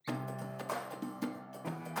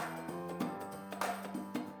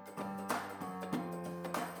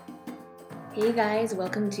Hey guys,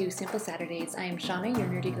 welcome to Simple Saturdays. I am Shauna, your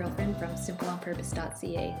nerdy girlfriend from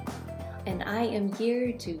simpleonpurpose.ca, and I am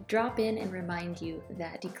here to drop in and remind you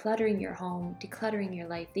that decluttering your home, decluttering your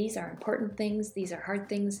life, these are important things, these are hard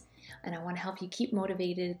things, and I want to help you keep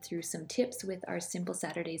motivated through some tips with our Simple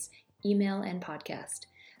Saturdays email and podcast.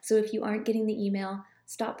 So if you aren't getting the email,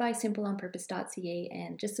 stop by simpleonpurpose.ca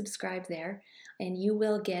and just subscribe there, and you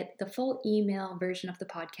will get the full email version of the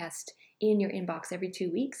podcast in your inbox every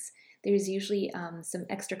 2 weeks. There's usually some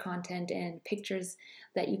extra content and pictures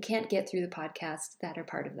that you can't get through the podcast that are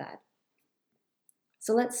part of that.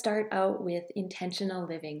 So let's start out with intentional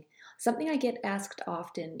living. Something I get asked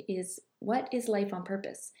often is, what is life on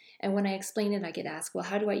purpose? And when I explain it, I get asked, well,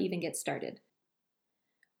 how do I even get started?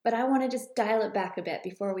 But I want to just dial it back a bit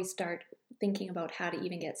before we start thinking about how to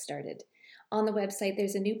even get started. On the website,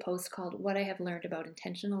 there's a new post called What I Have Learned About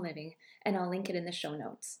Intentional Living, and I'll link it in the show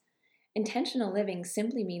notes. Intentional living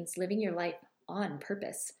simply means living your life on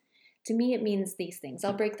purpose. To me, it means these things.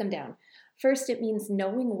 I'll break them down. First, it means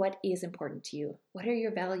knowing what is important to you. What are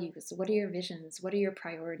your values? What are your visions? What are your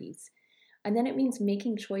priorities? And then it means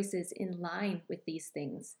making choices in line with these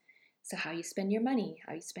things. So how you spend your money,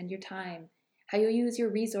 how you spend your time, how you use your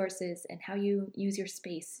resources, and how you use your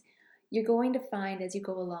space. You're going to find as you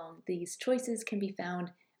go along, these choices can be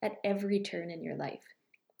found at every turn in your life.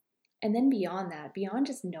 And then beyond that, beyond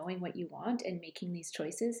just knowing what you want and making these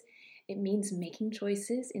choices, it means making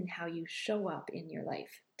choices in how you show up in your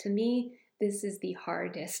life. To me, this is the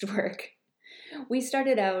hardest work. We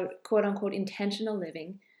started out, quote unquote, intentional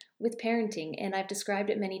living with parenting, and I've described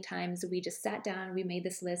it many times. We just sat down, we made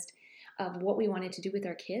this list of what we wanted to do with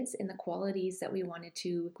our kids and the qualities that we wanted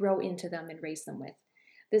to grow into them and raise them with.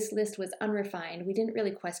 This list was unrefined. We didn't really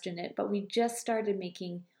question it, but we just started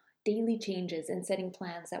making daily changes and setting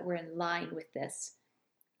plans that were in line with this.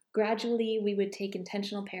 Gradually, we would take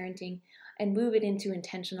intentional parenting and move it into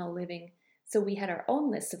intentional living, so we had our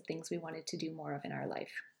own list of things we wanted to do more of in our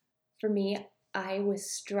life. For me, I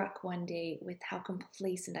was struck one day with how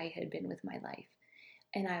complacent I had been with my life,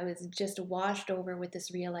 and I was just washed over with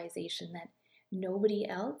this realization that nobody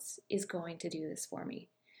else is going to do this for me.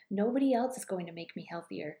 Nobody else is going to make me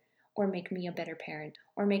healthier, or make me a better parent,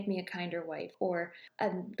 or make me a kinder wife, or a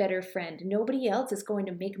better friend. Nobody else is going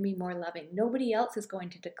to make me more loving. Nobody else is going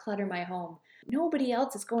to declutter my home. Nobody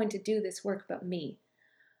else is going to do this work but me.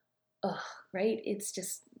 Ugh, right? It's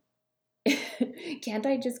just, can't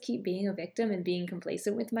I just keep being a victim and being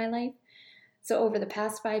complacent with my life? So over the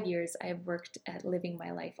past 5 years, I have worked at living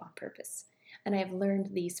my life on purpose, and I have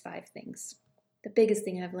learned these 5 things. The biggest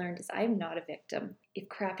thing I've learned is I'm not a victim. If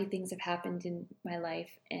crappy things have happened in my life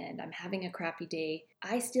and I'm having a crappy day,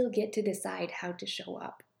 I still get to decide how to show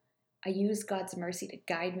up. I use God's mercy to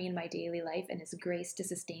guide me in my daily life and His grace to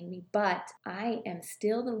sustain me, but I am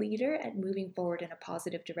still the leader at moving forward in a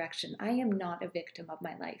positive direction. I am not a victim of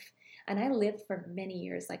my life, and I lived for many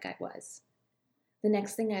years like I was. The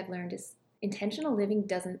next thing I've learned is intentional living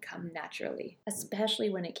doesn't come naturally, especially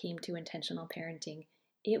when it came to intentional parenting.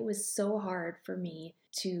 It was so hard for me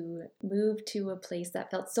to move to a place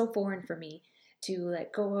that felt so foreign for me, to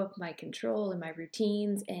let go of my control and my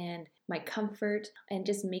routines and my comfort and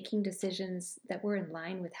just making decisions that were in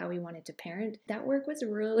line with how we wanted to parent. That work was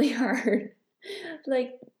really hard.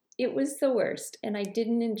 It was the worst, and I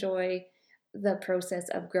didn't enjoy the process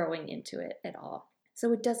of growing into it at all.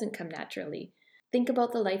 So it doesn't come naturally. Think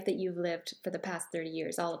about the life that you've lived for the past 30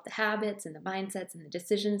 years, all of the habits and the mindsets and the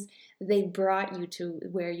decisions, they brought you to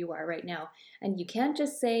where you are right now. And you can't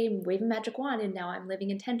just say, wave a magic wand and now I'm living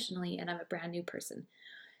intentionally and I'm a brand new person.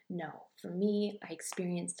 No, for me, I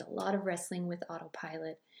experienced a lot of wrestling with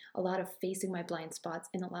autopilot, a lot of facing my blind spots,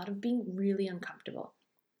 and a lot of being really uncomfortable.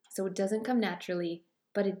 So it doesn't come naturally,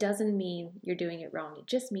 but it doesn't mean you're doing it wrong. It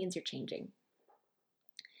just means you're changing.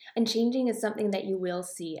 And changing is something that you will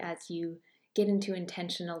see as you get into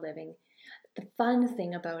intentional living. The fun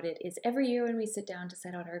thing about it is every year when we sit down to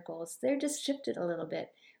set out our goals, they're just shifted a little bit.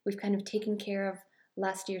 We've kind of taken care of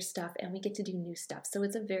last year's stuff and we get to do new stuff. So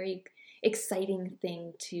it's a very exciting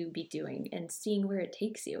thing to be doing and seeing where it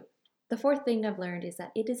takes you. The fourth thing I've learned is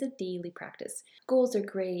that it is a daily practice. Goals are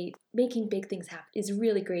great, making big things happen is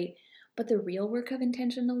really great, but the real work of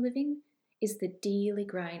intentional living is the daily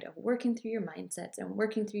grind of working through your mindsets and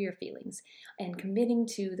working through your feelings and committing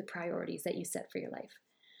to the priorities that you set for your life.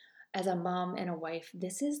 As a mom and a wife,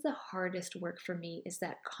 this is the hardest work for me, is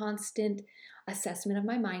that constant assessment of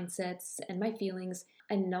my mindsets and my feelings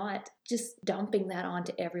and not just dumping that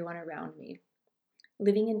onto everyone around me.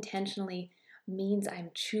 Living intentionally means I'm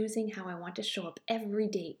choosing how I want to show up every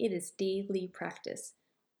day. It is daily practice.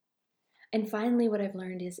 And finally, what I've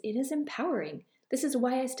learned is it is empowering. This is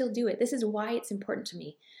why I still do it. This is why it's important to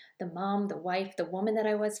me. The mom, the wife, the woman that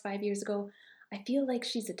I was 5 years ago, I feel like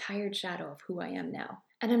she's a tired shadow of who I am now.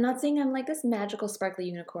 And I'm not saying I'm like this magical, sparkly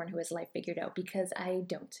unicorn who has life figured out, because I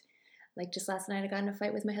don't. Like just last night, I got in a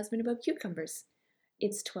fight with my husband about cucumbers.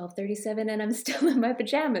 It's 12:37 and I'm still in my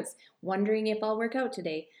pajamas, wondering if I'll work out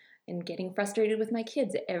today, and getting frustrated with my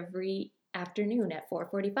kids every afternoon at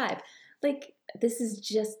 4:45. Like, this is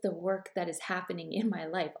just the work that is happening in my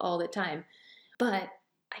life all the time. But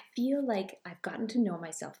I feel like I've gotten to know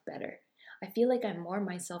myself better. I feel like I'm more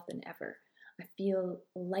myself than ever. I feel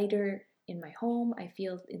lighter in my home. I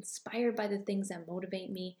feel inspired by the things that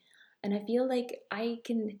motivate me. And I feel like I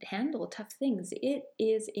can handle tough things. It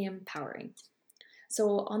is empowering.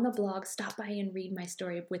 So on the blog, stop by and read my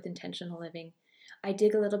story with intentional living. I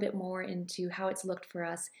dig a little bit more into how it's looked for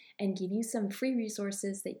us and give you some free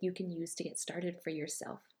resources that you can use to get started for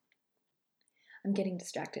yourself. I'm getting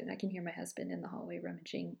distracted. I can hear my husband in the hallway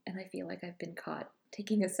rummaging, and I feel like I've been caught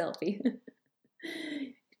taking a selfie.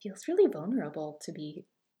 It feels really vulnerable to be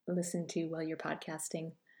listened to while you're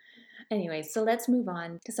podcasting. Anyway, so let's move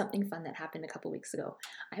on to something fun that happened a couple weeks ago.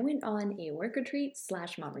 I went on a work retreat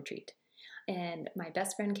 / mom retreat. And my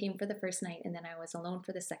best friend came for the first night, and then I was alone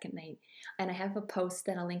for the second night. And I have a post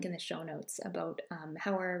that I'll link in the show notes about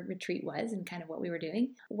how our retreat was and kind of what we were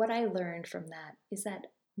doing. What I learned from that is that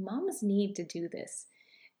moms need to do this.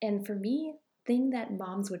 And for me, thing that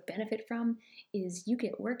moms would benefit from is you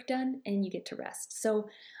get work done and you get to rest. So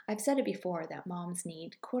I've said it before that moms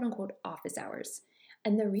need quote unquote office hours.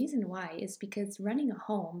 And the reason why is because running a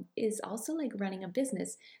home is also like running a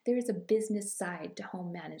business. There is a business side to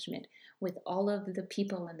home management with all of the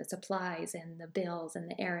people and the supplies and the bills and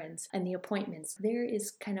the errands and the appointments. There is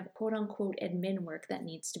kind of quote unquote admin work that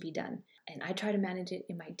needs to be done. And I try to manage it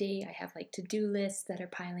in my day. I have like to-do lists that are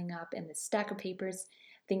piling up and the stack of papers.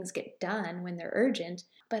 Things get done when they're urgent,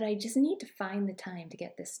 but I just need to find the time to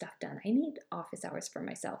get this stuff done. I need office hours for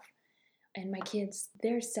myself. And my kids,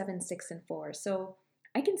 they're 7, 6, and 4. So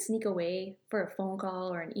I can sneak away for a phone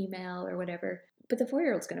call or an email or whatever, but the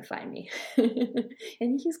 4-year-old's going to find me.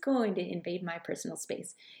 And he's going to invade my personal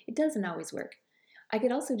space. It doesn't always work. I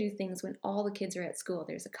could also do things when all the kids are at school.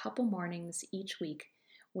 There's a couple mornings each week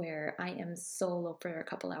where I am solo for a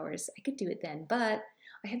couple hours. I could do it then, but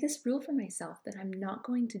I have this rule for myself that I'm not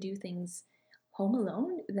going to do things home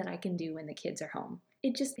alone that I can do when the kids are home.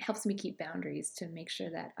 It just helps me keep boundaries to make sure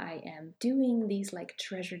that I am doing these like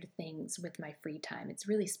treasured things with my free time. It's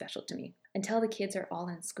really special to me. Until the kids are all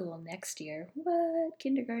in school next year,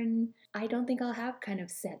 kindergarten, I don't think I'll have kind of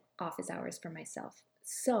set office hours for myself.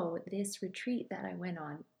 So this retreat that I went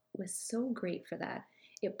on was so great for that.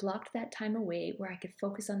 It blocked that time away where I could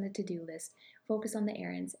focus on the to-do list, focus on the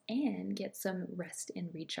errands, and get some rest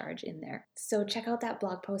and recharge in there. So check out that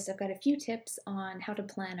blog post. I've got a few tips on how to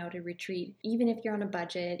plan out a retreat. Even if you're on a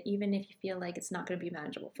budget, even if you feel like it's not going to be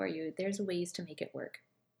manageable for you, there's ways to make it work.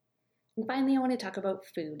 And finally, I want to talk about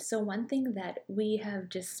food. So one thing that we have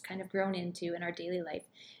just kind of grown into in our daily life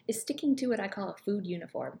is sticking to what I call a food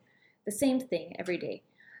uniform. The same thing every day.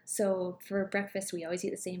 So for breakfast, we always eat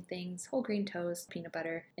the same things: whole grain toast, peanut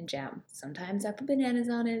butter, and jam. Sometimes I put bananas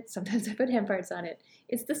on it, sometimes I put hemp hearts on it.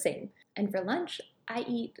 It's the same. And for lunch, I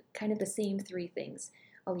eat kind of the same 3 things.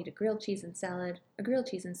 I'll eat a grilled cheese and salad, a grilled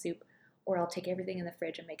cheese and soup, or I'll take everything in the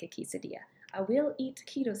fridge and make a quesadilla. I will eat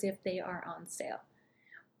taquitos if they are on sale.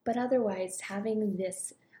 But otherwise, having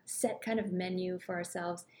this set kind of menu for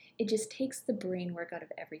ourselves, it just takes the brain work out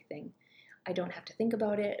of everything. I don't have to think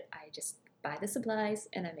about it. I just buy the supplies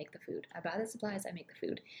and I make the food. I buy the supplies, I make the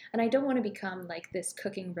food. And I don't want to become like this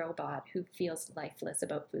cooking robot who feels lifeless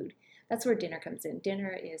about food. That's where dinner comes in.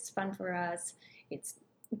 Dinner is fun for us. It's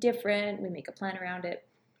different. We make a plan around it.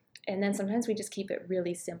 And then sometimes we just keep it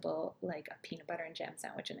really simple, like a peanut butter and jam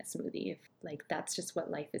sandwich and a smoothie. Like that's just what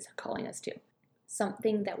life is calling us to.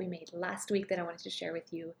 Something that we made last week that I wanted to share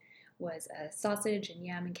with you was a sausage and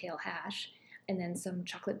yam and kale hash, and then some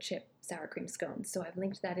chocolate chip sour cream scones. So I've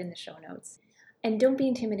linked that in the show notes. And don't be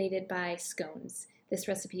intimidated by scones. This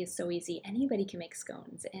recipe is so easy. Anybody can make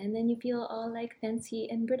scones. And then you feel all like fancy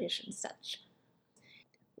and British and such.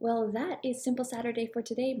 Well, that is Simple Saturday for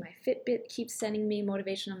today. My Fitbit keeps sending me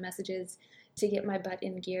motivational messages to get my butt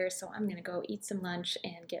in gear, so I'm going to go eat some lunch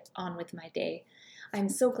and get on with my day. I'm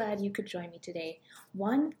so glad you could join me today.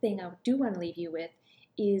 One thing I do want to leave you with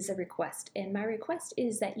is a request, and my request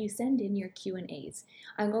is that you send in your Q&As.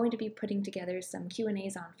 I'm going to be putting together some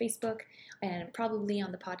Q&As on Facebook and probably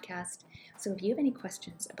on the podcast. So if you have any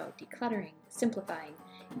questions about decluttering, simplifying,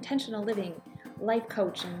 intentional living, life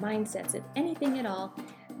coach and mindsets, and anything at all,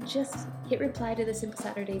 just hit reply to the Simple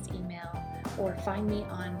Saturdays email or find me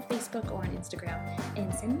on Facebook or on Instagram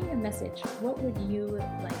and send me a message. What would you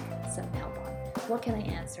like some help on? What can I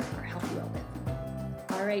answer or help you out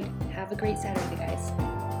with? All right, have a great Saturday,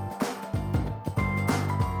 guys.